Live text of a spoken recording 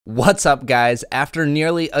What's up, guys? After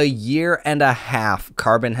nearly a year and a half,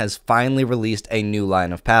 Carbon has finally released a new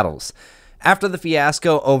line of paddles. After the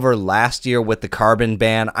fiasco over last year with the Carbon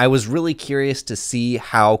ban, I was really curious to see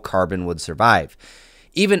how Carbon would survive.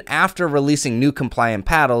 Even after releasing new compliant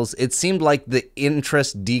paddles, it seemed like the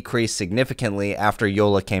interest decreased significantly after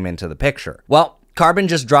Yola came into the picture. Well, Carbon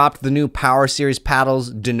just dropped the new Power Series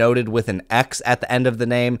paddles, denoted with an X at the end of the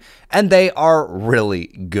name, and they are really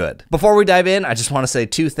good. Before we dive in, I just want to say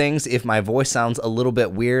two things. If my voice sounds a little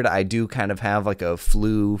bit weird, I do kind of have like a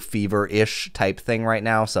flu, fever-ish type thing right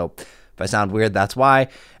now, so if I sound weird, that's why.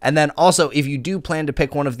 And then also, if you do plan to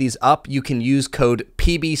pick one of these up, you can use code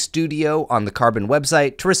PBStudio on the Carbon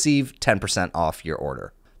website to receive 10% off your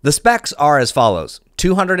order. The specs are as follows: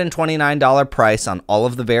 $229 price on all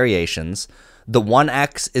of the variations. The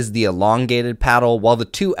 1X is the elongated paddle, while the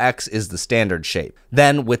 2X is the standard shape.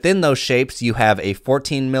 Then within those shapes, you have a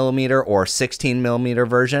 14mm or 16mm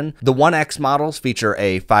version. The 1X models feature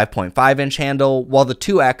a 5.5-inch handle, while the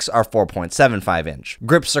 2X are 4.75-inch.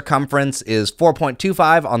 Grip circumference is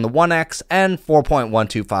 4.25 on the 1X and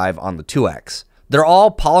 4.125 on the 2X. They're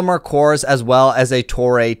all polymer cores as well as a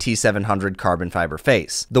Toray T700 carbon fiber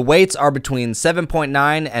face. The weights are between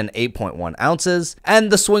 7.9 and 8.1 ounces,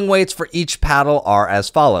 and the swing weights for each paddle are as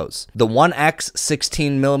follows. The 1X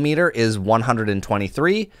 16mm is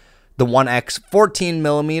 123, the 1X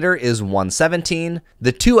 14mm is 117,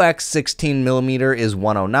 the 2X 16mm is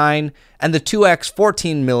 109, and the 2X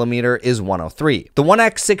 14mm is 103. The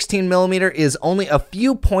 1X 16mm is only a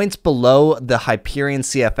few points below the Hyperion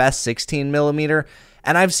CFS 16mm,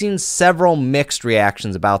 and I've seen several mixed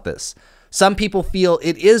reactions about this. Some people feel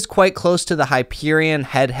it is quite close to the Hyperion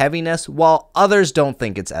head heaviness, while others don't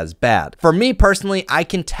think it's as bad. For me personally, I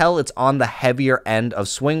can tell it's on the heavier end of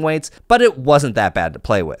swing weights, but it wasn't that bad to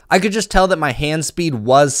play with. I could just tell that my hand speed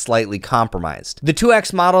was slightly compromised. The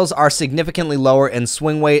 2X models are significantly lower in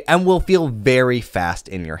swing weight and will feel very fast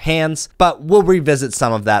in your hands, but we'll revisit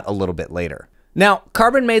some of that a little bit later. Now,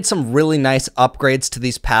 Carbon made some really nice upgrades to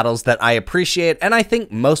these paddles that I appreciate, and I think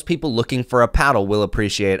most people looking for a paddle will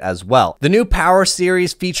appreciate as well. The new Power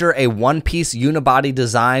Series feature a one-piece unibody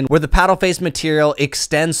design where the paddle face material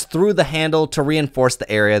extends through the handle to reinforce the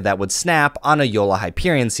area that would snap on a Yola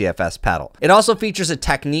Hyperion CFS paddle. It also features a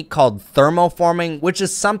technique called thermoforming, which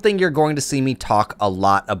is something you're going to see me talk a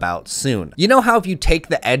lot about soon. You know how if you take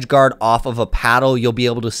the edge guard off of a paddle, you'll be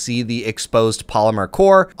able to see the exposed polymer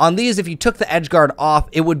core? On these, if you took the edge guard off,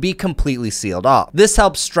 it would be completely sealed off. This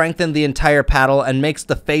helps strengthen the entire paddle and makes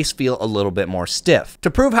the face feel a little bit more stiff.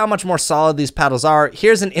 To prove how much more solid these paddles are,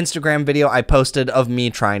 here's an Instagram video I posted of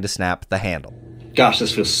me trying to snap the handle. Gosh,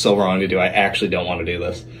 this feels so wrong to do. I actually don't want to do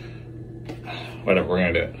this. Whatever, we're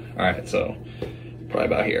gonna do it. All right, so probably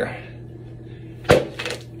about here.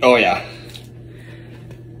 Oh yeah.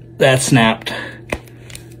 That snapped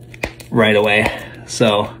right away.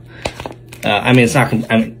 So I mean, it's not,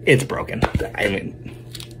 it's broken. I mean,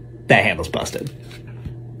 that handle's busted.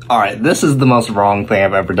 All right, this is the most wrong thing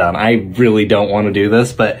I've ever done. I really don't want to do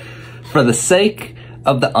this, but for the sake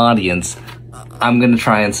of the audience, I'm gonna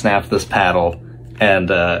try and snap this paddle and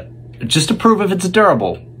just to prove if it's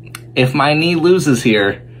durable. If my knee loses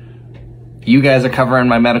here, you guys are covering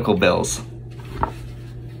my medical bills.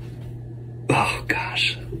 Oh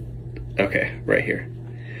gosh. Okay, right here.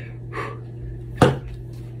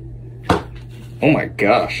 Oh my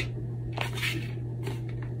gosh.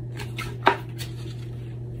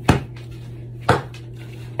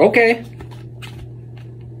 Okay.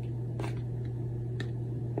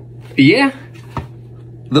 Yeah.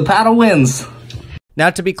 The paddle wins. Now,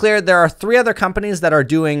 to be clear, there are 3 other companies that are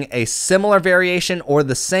doing a similar variation or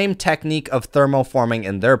the same technique of thermoforming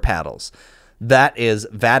in their paddles. That is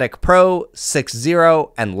Vatic Pro,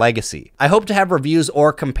 6.0, and Legacy. I hope to have reviews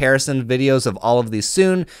or comparison videos of all of these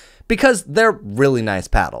soon, because they're really nice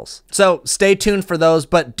paddles. So stay tuned for those,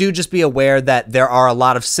 but do just be aware that there are a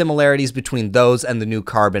lot of similarities between those and the new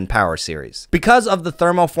Carbon Power Series. Because of the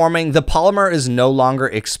thermoforming, the polymer is no longer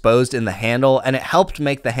exposed in the handle, and it helped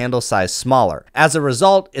make the handle size smaller. As a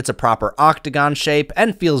result, it's a proper octagon shape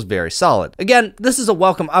and feels very solid. Again, this is a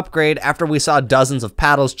welcome upgrade after we saw dozens of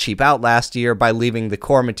paddles cheap out last year by leaving the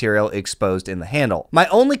core material exposed in the handle. My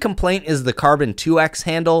only complaint is the Carbon 2X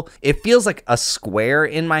handle. It feels like a square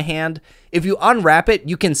in my hand. If you unwrap it,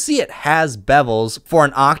 you can see it has bevels for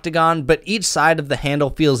an octagon, but each side of the handle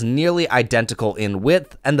feels nearly identical in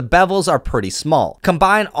width, and the bevels are pretty small.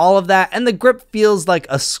 Combine all of that, and the grip feels like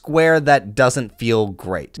a square that doesn't feel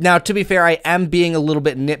great. Now, to be fair, I am being a little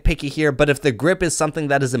bit nitpicky here, but if the grip is something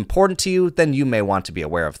that is important to you, then you may want to be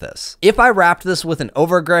aware of this. If I wrapped this with an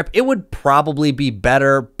overgrip, it would probably be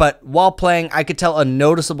better, but while playing, I could tell a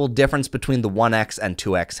noticeable difference between the 1X and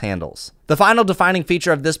 2X handles. The final defining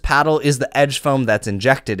feature of this paddle is the edge foam that's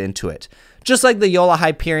injected into it. Just like the Yola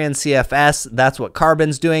Hyperion CFS, that's what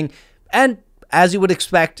Carbon's doing, and as you would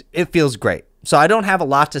expect, it feels great. So I don't have a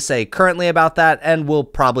lot to say currently about that, and we'll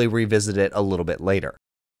probably revisit it a little bit later.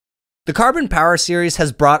 The Carbon Power Series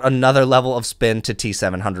has brought another level of spin to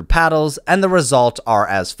T700 paddles, and the results are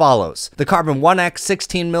as follows. The Carbon 1X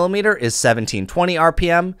 16mm is 1720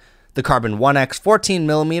 RPM, the Carbon 1X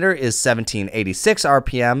 14mm is 1786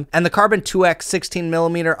 RPM, and the Carbon 2X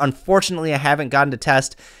 16mm, unfortunately I haven't gotten to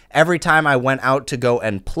test. Every time I went out to go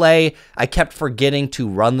and play, I kept forgetting to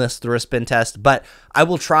run this through a spin test, but I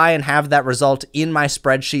will try and have that result in my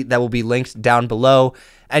spreadsheet that will be linked down below,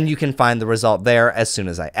 and you can find the result there as soon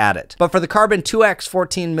as I add it. But for the Carbon 2X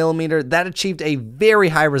 14mm, that achieved a very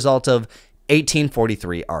high result of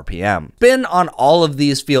 1843 RPM. Spin on all of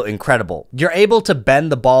these feel incredible. You're able to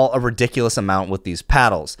bend the ball a ridiculous amount with these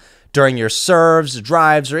paddles. During your serves,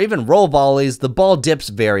 drives, or even roll volleys, the ball dips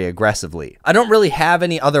very aggressively. I don't really have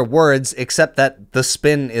any other words except that the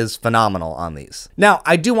spin is phenomenal on these. Now,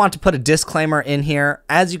 I do want to put a disclaimer in here.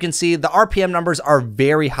 As you can see, the RPM numbers are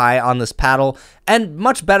very high on this paddle and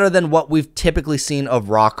much better than what we've typically seen of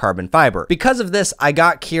raw carbon fiber. Because of this, I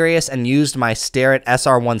got curious and used my Starrett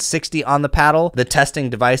SR160 on the paddle, the testing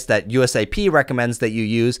device that USAP recommends that you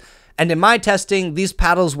use. And in my testing, these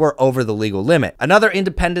paddles were over the legal limit. Another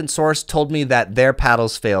independent source told me that their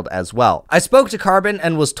paddles failed as well. I spoke to Carbon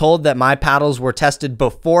and was told that my paddles were tested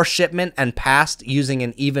before shipment and passed using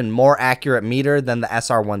an even more accurate meter than the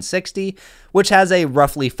SR160, which has a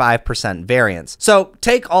roughly 5% variance. So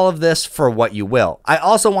take all of this for what you will. I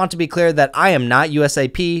also want to be clear that I am not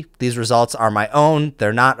USAP. These results are my own.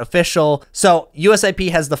 They're not official. So USAP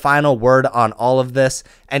has the final word on all of this.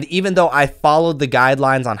 And even though I followed the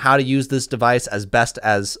guidelines on how to use this device as best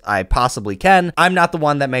as I possibly can, I'm not the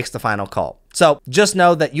one that makes the final call. So just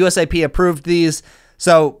know that USAP approved these.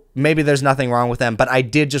 So maybe there's nothing wrong with them, but I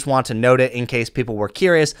did just want to note it in case people were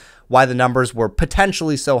curious why the numbers were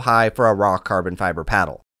potentially so high for a raw carbon fiber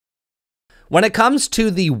paddle. When it comes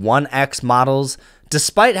to the 1X models,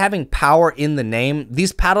 despite having power in the name,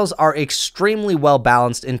 these paddles are extremely well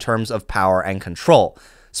balanced in terms of power and control,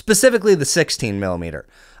 specifically the 16mm.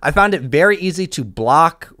 I found it very easy to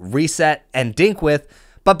block, reset, and dink with,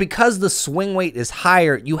 but because the swing weight is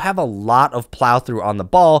higher, you have a lot of plow through on the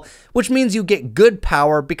ball, which means you get good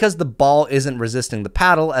power because the ball isn't resisting the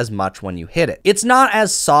paddle as much when you hit it. It's not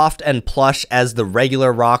as soft and plush as the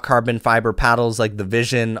regular raw carbon fiber paddles like the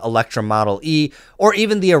Vision, Electra Model E, or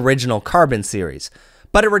even the original Carbon series,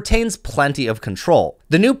 but it retains plenty of control.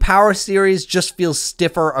 The new Power series just feels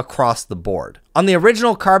stiffer across the board. On the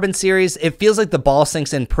original Carbon series, it feels like the ball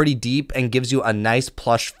sinks in pretty deep and gives you a nice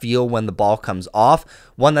plush feel when the ball comes off,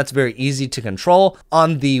 one that's very easy to control.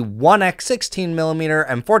 On the 1X 16mm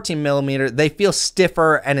and 14mm, they feel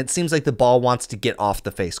stiffer and it seems like the ball wants to get off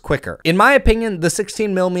the face quicker. In my opinion, the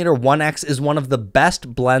 16mm 1X is one of the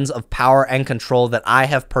best blends of power and control that I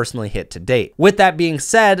have personally hit to date. With that being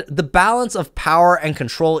said, the balance of power and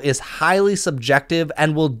control is highly subjective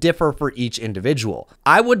and will differ for each individual.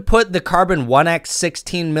 I would put the Carbon 1X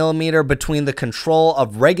 16mm between the control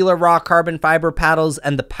of regular raw carbon fiber paddles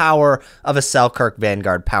and the power of a Selkirk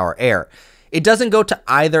Vanguard Power Air. It doesn't go to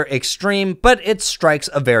either extreme, but it strikes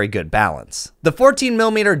a very good balance. The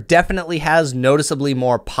 14mm definitely has noticeably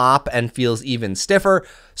more pop and feels even stiffer,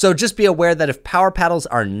 so just be aware that if power paddles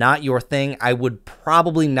are not your thing, I would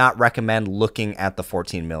probably not recommend looking at the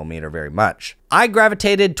 14mm very much. I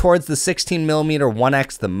gravitated towards the 16mm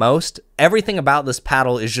 1X the most. Everything about this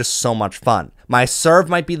paddle is just so much fun. My serve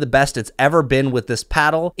might be the best it's ever been with this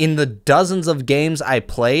paddle. In the dozens of games I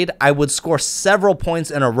played, I would score several points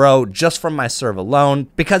in a row just from my serve alone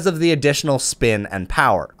because of the additional spin and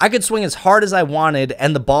power. I could swing as hard as I wanted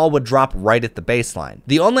and the ball would drop right at the baseline.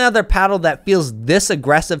 The only other paddle that feels this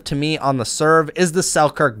aggressive to me on the serve is the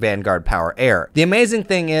Selkirk Vanguard Power Air. The amazing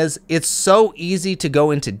thing is, it's so easy to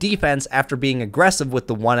go into defense after being aggressive with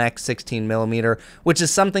the 1X 16mm, which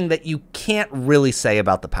is something that you can't really say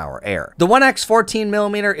about the Power Air. The 1X 1X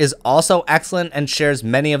 14mm is also excellent and shares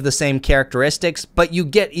many of the same characteristics, but you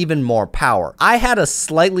get even more power. I had a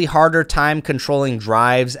slightly harder time controlling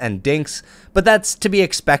drives and dinks, but that's to be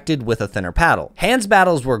expected with a thinner paddle. Hands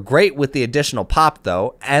battles were great with the additional pop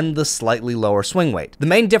though, and the slightly lower swing weight. The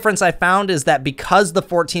main difference I found is that because the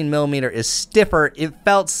 14mm is stiffer, it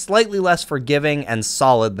felt slightly less forgiving and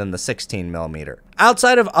solid than the 16mm.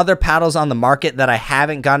 Outside of other paddles on the market that I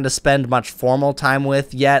haven't gotten to spend much formal time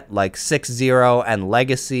with yet, like 6-0 and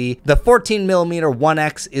Legacy, the 14mm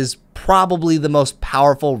 1X is probably the most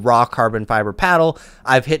powerful raw carbon fiber paddle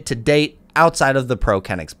I've hit to date, outside of the Pro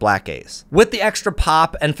Kenix Black Ace. With the extra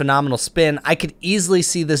pop and phenomenal spin, I could easily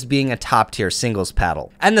see this being a top tier singles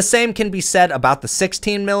paddle. And the same can be said about the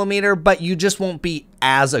 16mm, but you just won't be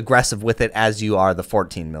as aggressive with it as you are the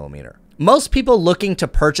 14mm. Most people looking to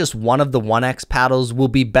purchase one of the 1X paddles will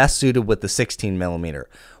be best suited with the 16mm.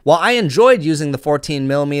 While I enjoyed using the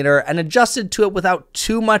 14mm and adjusted to it without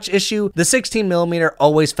too much issue, the 16mm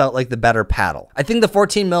always felt like the better paddle. I think the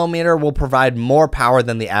 14mm will provide more power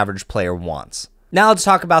than the average player wants. Now let's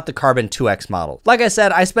talk about the Carbon 2X model. Like I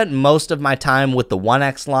said, I spent most of my time with the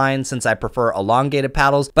 1X line since I prefer elongated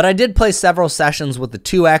paddles, but I did play several sessions with the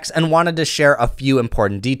 2X and wanted to share a few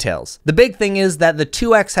important details. The big thing is that the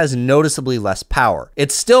 2X has noticeably less power.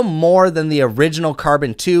 It's still more than the original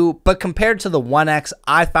Carbon 2, but compared to the 1X,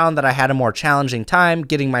 I found that I had a more challenging time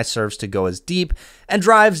getting my serves to go as deep, and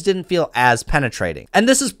drives didn't feel as penetrating. And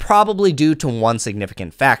this is probably due to one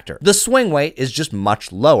significant factor. The swing weight is just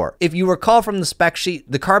much lower. If you recall from the spec sheet,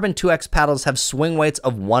 the Carbon 2X paddles have swing weights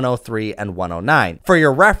of 103 and 109. For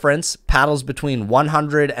your reference, paddles between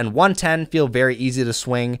 100 and 110 feel very easy to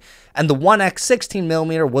swing, and the 1X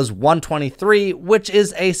 16mm was 123, which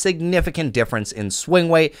is a significant difference in swing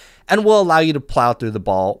weight and will allow you to plow through the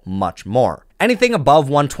ball much more. Anything above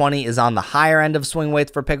 120 is on the higher end of swing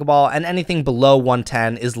weights for pickleball, and anything below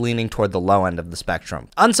 110 is leaning toward the low end of the spectrum.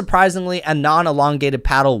 Unsurprisingly, a non-elongated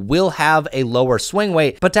paddle will have a lower swing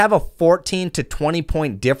weight, but to have a 14 to 20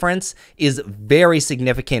 point difference is very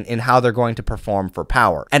significant in how they're going to perform for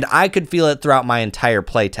power, and I could feel it throughout my entire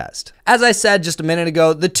playtest. As I said just a minute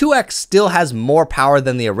ago, the 2X still has more power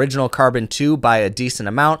than the original Carbon 2 by a decent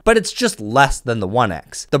amount, but it's just less than the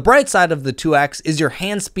 1X. The bright side of the 2X is your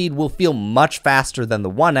hand speed will feel much faster than the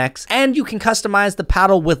 1X, and you can customize the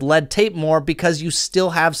paddle with lead tape more because you still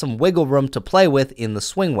have some wiggle room to play with in the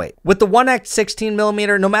swing weight. With the 1X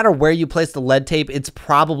 16mm, no matter where you place the lead tape, it's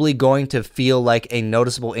probably going to feel like a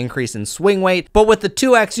noticeable increase in swing weight, but with the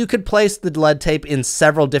 2X, you could place the lead tape in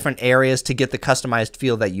several different areas to get the customized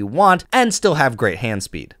feel that you want and still have great hand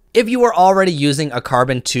speed. If you are already using a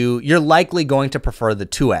Carbon 2, you're likely going to prefer the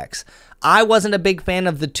 2X. I wasn't a big fan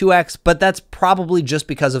of the 2X, but that's probably just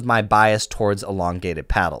because of my bias towards elongated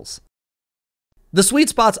paddles. The sweet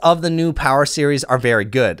spots of the new Power Series are very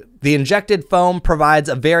good. The injected foam provides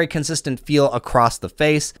a very consistent feel across the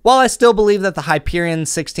face. While I still believe that the Hyperion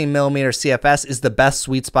 16mm CFS is the best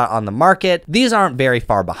sweet spot on the market, these aren't very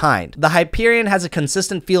far behind. The Hyperion has a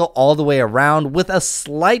consistent feel all the way around with a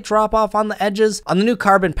slight drop off on the edges. On the new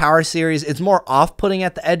Carbon Power Series, it's more off-putting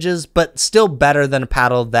at the edges, but still better than a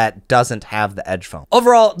paddle that doesn't have the edge foam.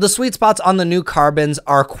 Overall, the sweet spots on the new Carbons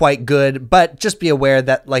are quite good, but just be aware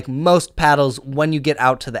that like most paddles, when you get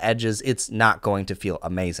out to the edges, it's not going to feel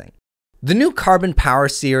amazing. The new Carbon Power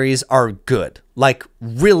Series are good, like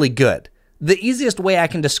really good. The easiest way I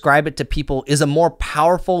can describe it to people is a more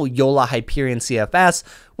powerful Yola Hyperion CFS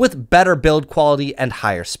with better build quality and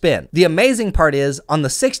higher spin. The amazing part is, on the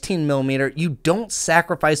 16mm, you don't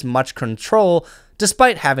sacrifice much control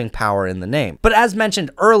despite having power in the name. But as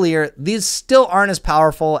mentioned earlier, these still aren't as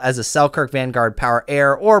powerful as a Selkirk Vanguard Power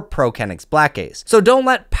Air or Pro Kenix Black Ace. So don't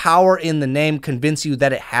let power in the name convince you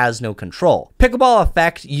that it has no control. Pickleball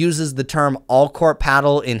Effect uses the term all-court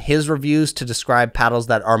paddle in his reviews to describe paddles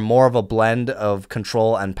that are more of a blend of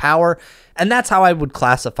control and power, and that's how I would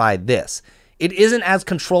classify this. It isn't as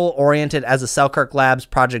control-oriented as a Selkirk Labs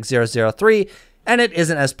Project 003, and it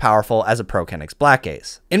isn't as powerful as a Pro Kenix Black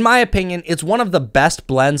Ace. In my opinion, it's one of the best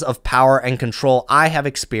blends of power and control I have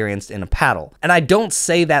experienced in a paddle. And I don't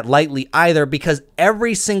say that lightly either, because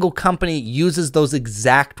every single company uses those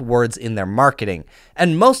exact words in their marketing,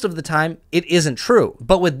 and most of the time, it isn't true.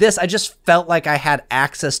 But with this, I just felt like I had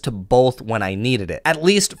access to both when I needed it, at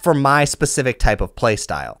least for my specific type of play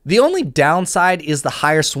style. The only downside is the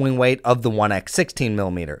higher swing weight of the 1X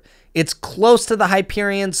 16mm. It's close to the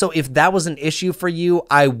Hyperion, so if that was an issue for you,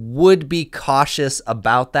 I would be cautious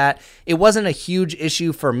about that. It wasn't a huge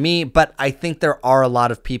issue for me, but I think there are a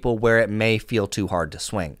lot of people where it may feel too hard to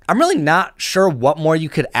swing. I'm really not sure what more you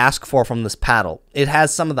could ask for from this paddle. It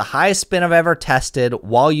has some of the highest spin I've ever tested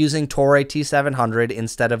while using Toray T700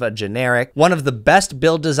 instead of a generic, one of the best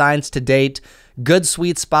build designs to date, good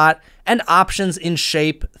sweet spot, and options in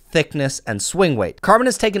shape, thickness, and swing weight. Carbon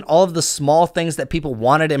has taken all of the small things that people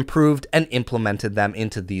wanted improved and implemented them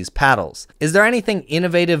into these paddles. Is there anything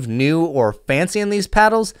innovative, new, or fancy in these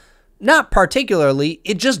paddles? Not particularly,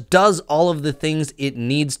 it just does all of the things it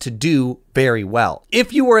needs to do very well.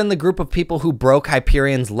 If you were in the group of people who broke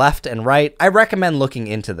Hyperions left and right, I recommend looking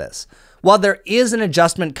into this. While there is an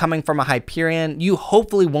adjustment coming from a Hyperion, you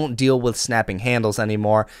hopefully won't deal with snapping handles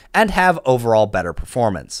anymore and have overall better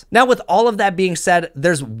performance. Now, with all of that being said,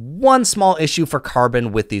 there's one small issue for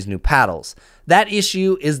Carbon with these new paddles. That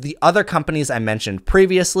issue is the other companies I mentioned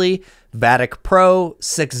previously, Vatic Pro,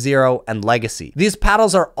 6-0, and Legacy. These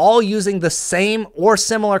paddles are all using the same or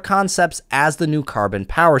similar concepts as the new Carbon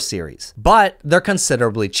Power Series, but they're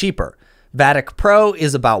considerably cheaper. Vatic Pro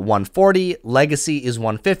is about $140, Legacy is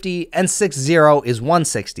 $150, and 6-0 is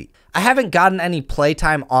 $160. I haven't gotten any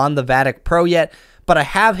playtime on the Vatic Pro yet, but I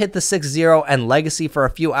have hit the 6-0 and Legacy for a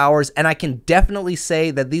few hours, and I can definitely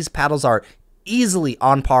say that these paddles are easily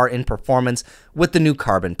on par in performance with the new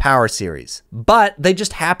Carbon Power Series, but they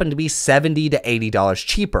just happen to be $70 to $80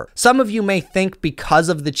 cheaper. Some of you may think because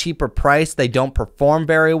of the cheaper price they don't perform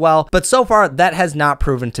very well, but so far that has not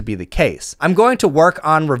proven to be the case. I'm going to work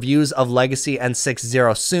on reviews of Legacy and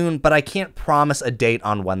 6-0 soon, but I can't promise a date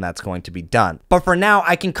on when that's going to be done. But for now,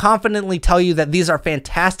 I can confidently tell you that these are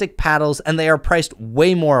fantastic paddles and they are priced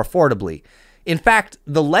way more affordably. In fact,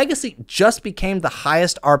 the Legacy just became the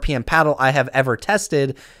highest RPM paddle I have ever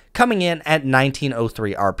tested, coming in at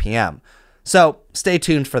 1903 RPM. So stay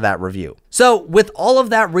tuned for that review. So with all of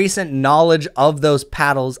that recent knowledge of those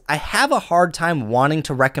paddles, I have a hard time wanting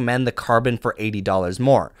to recommend the Carbon for $80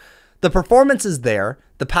 more. The performance is there,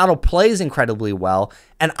 the paddle plays incredibly well,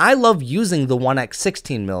 and I love using the 1x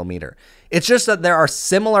 16mm. It's just that there are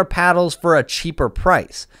similar paddles for a cheaper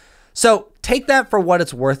price. So take that for what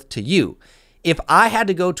it's worth to you. If I had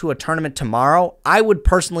to go to a tournament tomorrow, I would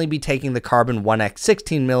personally be taking the Carbon 1x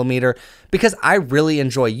 16mm because I really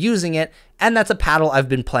enjoy using it, and that's a paddle I've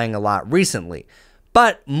been playing a lot recently.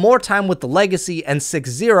 But more time with the Legacy and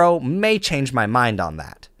 6-0 may change my mind on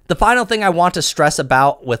that. The final thing I want to stress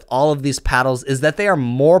about with all of these paddles is that they are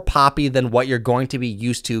more poppy than what you're going to be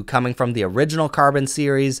used to coming from the original Carbon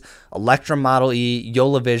series, Electrum Model E,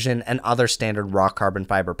 YolaVision, and other standard raw carbon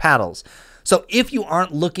fiber paddles. So if you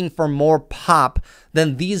aren't looking for more pop,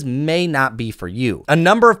 then these may not be for you. A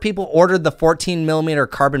number of people ordered the 14mm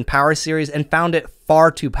Carbon Power Series and found it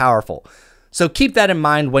far too powerful. So keep that in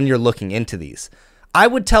mind when you're looking into these. I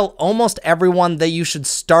would tell almost everyone that you should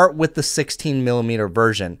start with the 16mm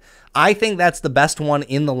version. I think that's the best one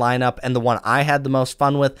in the lineup and the one I had the most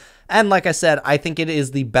fun with. And like I said, I think it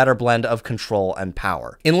is the better blend of control and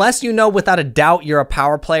power. Unless you know without a doubt you're a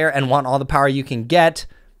power player and want all the power you can get,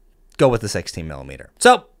 go with the 16mm.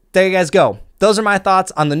 So there you guys go. Those are my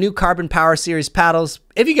thoughts on the new Carbon Power Series paddles.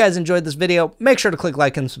 If you guys enjoyed this video, make sure to click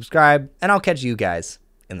like and subscribe, and I'll catch you guys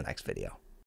in the next video.